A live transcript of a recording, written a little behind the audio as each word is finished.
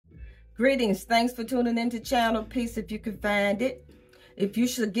Greetings. Thanks for tuning into channel Peace if you can find it. If you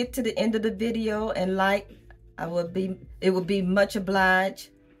should get to the end of the video and like, it would be much obliged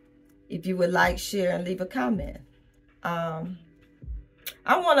if you would like, share, and leave a comment. I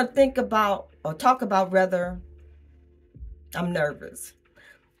want to talk about rather, I'm nervous.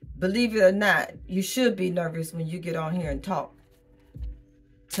 Believe it or not, you should be nervous when you get on here and talk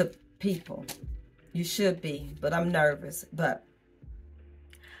to people. You should be, but I'm nervous. But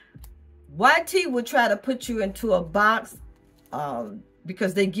YT will try to put you into a box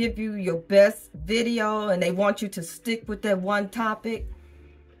because they give you your best video and they want you to stick with that one topic.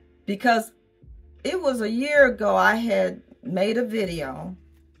 Because it was a year ago I had made a video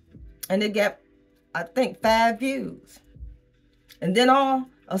and it got, I think, 5 views. And then all of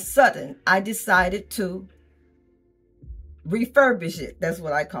a sudden I decided to refurbish it. That's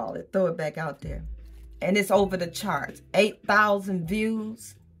what I call it. Throw it back out there. And it's over the charts. 8,000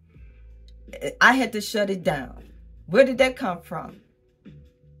 views. I had to shut it down. Where did that come from?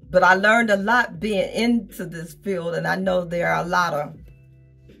 But I learned a lot being into this field, and I know there are a lot of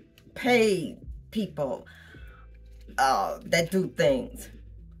paid people that do things.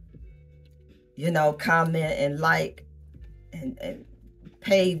 You know, comment and like and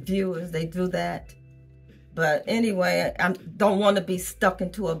paid viewers, they do that. But anyway, I don't want to be stuck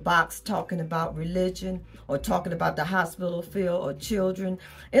into a box talking about religion or talking about the hospital field or children.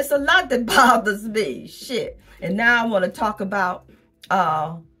 It's a lot that bothers me. Shit. And now I want to talk about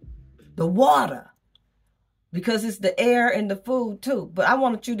the water. Because it's the air and the food too. But I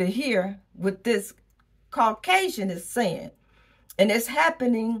want you to hear what this Caucasian is saying. And it's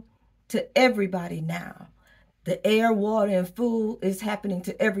happening to everybody now. The air, water, and food is happening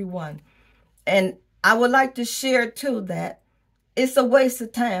to everyone. And I would like to share too that it's a waste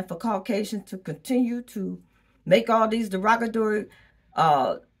of time for Caucasians to continue to make all these derogatory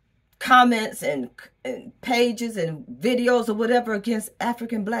comments and pages and videos or whatever against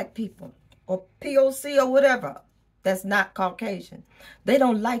African black people or POC or whatever. That's not Caucasian. They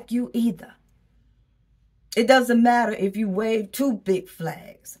don't like you either. It doesn't matter if you wave 2 big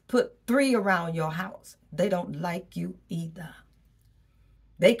flags, put 3 around your house. They don't like you either.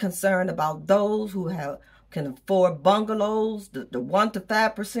 They concerned about those who can afford bungalows, the 1 to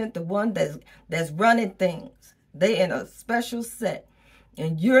 5%, the one that's running things. They in a special set,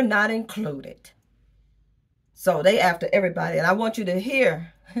 and you're not included. So they after everybody, and I want you to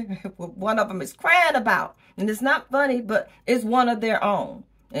hear what one of them is crying about. And it's not funny, but it's one of their own.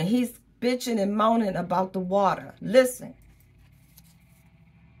 And he's bitching and moaning about the water. Listen.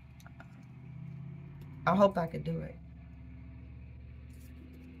 I hope I could do it.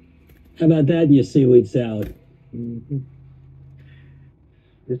 How about that in your seaweed salad? Mm-hmm.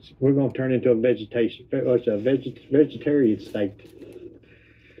 We're going to turn into a vegetarian state.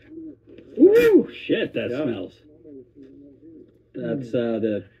 Woo! Shit, that smells. That's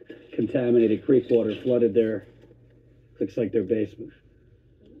the contaminated creek water flooded their, looks like their basement.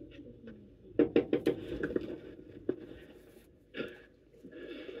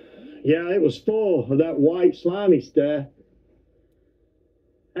 Yeah, it was full of that white slimy stuff.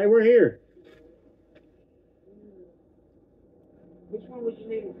 Hey, we're here. Which one would you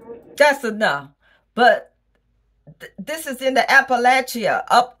need? That's enough. But this is in the Appalachia,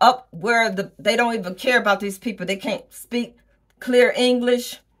 up where they don't even care about these people. They can't speak clear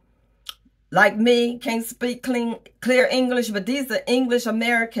English. Like me, can't speak clear English, but these are English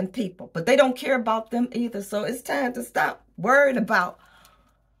American people. But they don't care about them either. So it's time to stop worrying about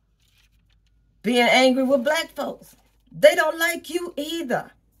being angry with black folks. They don't like you either.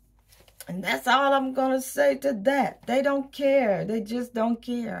 And that's all I'm going to say to that. They don't care. They just don't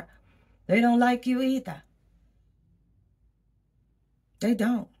care. They don't like you either. They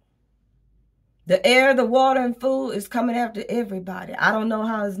don't. The air, the water, and food is coming after everybody. I don't know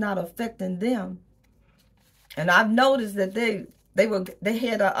how it's not affecting them. And I've noticed that they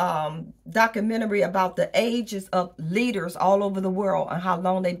had a documentary about the ages of leaders all over the world and how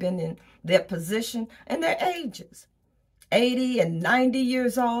long they've been in their position and their ages. 80 and 90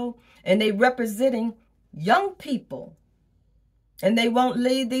 years old. And they representing young people. And they won't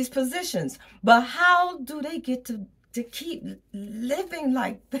leave these positions. But how do they get to keep living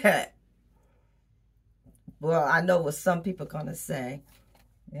like that? Well, I know what some people are going to say.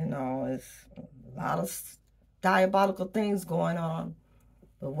 You know, it's a lot of diabolical things going on.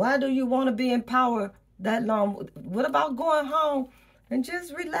 But why do you want to be in power that long? What about going home and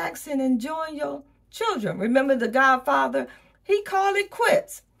just relaxing, enjoying your children? Remember the Godfather? He called it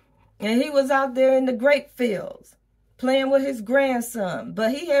quits. And he was out there in the grape fields playing with his grandson.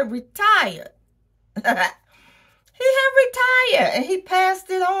 But he had retired. He had retired and he passed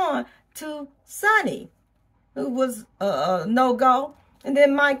it on to Sonny, who was a no-go, and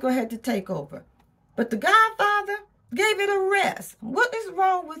then Michael had to take over. But the Godfather gave it a rest. What is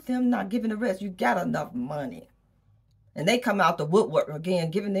wrong with him not giving a rest? You got enough money. And they come out the woodwork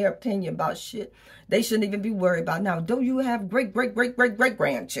again, giving their opinion about shit they shouldn't even be worried about. Now, do you have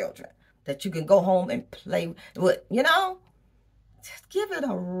great-great-great-great-great-grandchildren that you can go home and play with? You know, just give it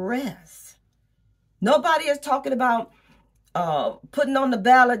a rest. Nobody is talking about putting on the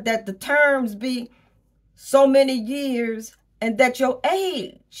ballot that the terms be so many years and that your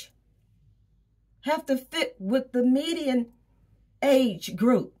age have to fit with the median age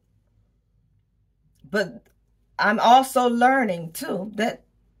group. But I'm also learning, too, that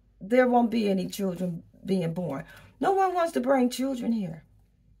there won't be any children being born. No one wants to bring children here.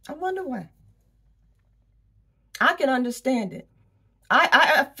 I wonder why. I can understand it.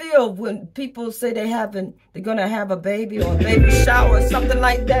 I feel when people say they're going to have a baby or a baby shower or something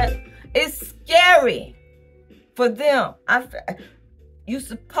like that, it's scary for them. You're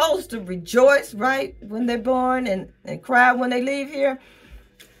supposed to rejoice, right, when they're born and cry when they leave here.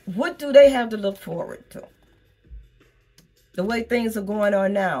 What do they have to look forward to? The way things are going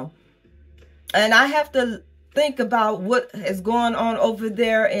on now. And I have to think about what is going on over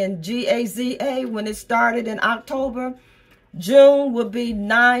there in GAZA when it started in October. June will be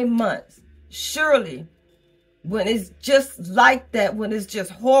 9 months. Surely, when it's just like that, when it's just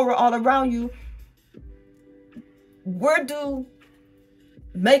horror all around you, where do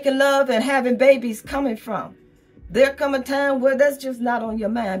making love and having babies coming from? There come a time where that's just not on your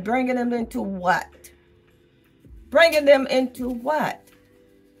mind. Bringing them into what? Bringing them into what?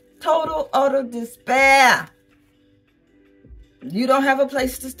 Total, utter despair. You don't have a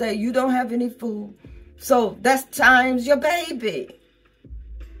place to stay. You don't have any food. So that's times your baby.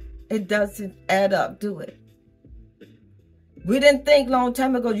 It doesn't add up, do it? We didn't think long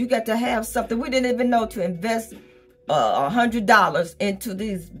time ago you got to have something. We didn't even know to invest $100 into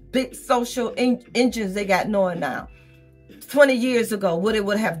these big social engines they got knowing now. 20 years ago, what it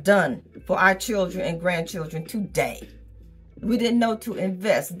would have done for our children and grandchildren today. We didn't know to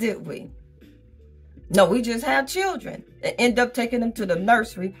invest, did we? No, we just have children and end up taking them to the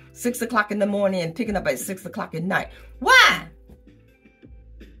nursery 6 o'clock in the morning and picking up at 6 o'clock at night. Why?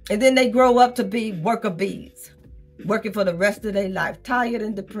 And then they grow up to be worker bees, working for the rest of their life, tired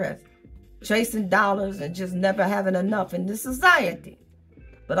and depressed, chasing dollars and just never having enough in this society.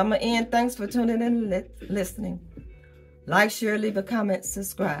 But I'm going to end. Thanks for tuning in and listening. Like, share, leave a comment,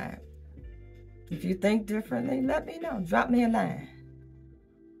 subscribe. If you think differently, let me know. Drop me a line.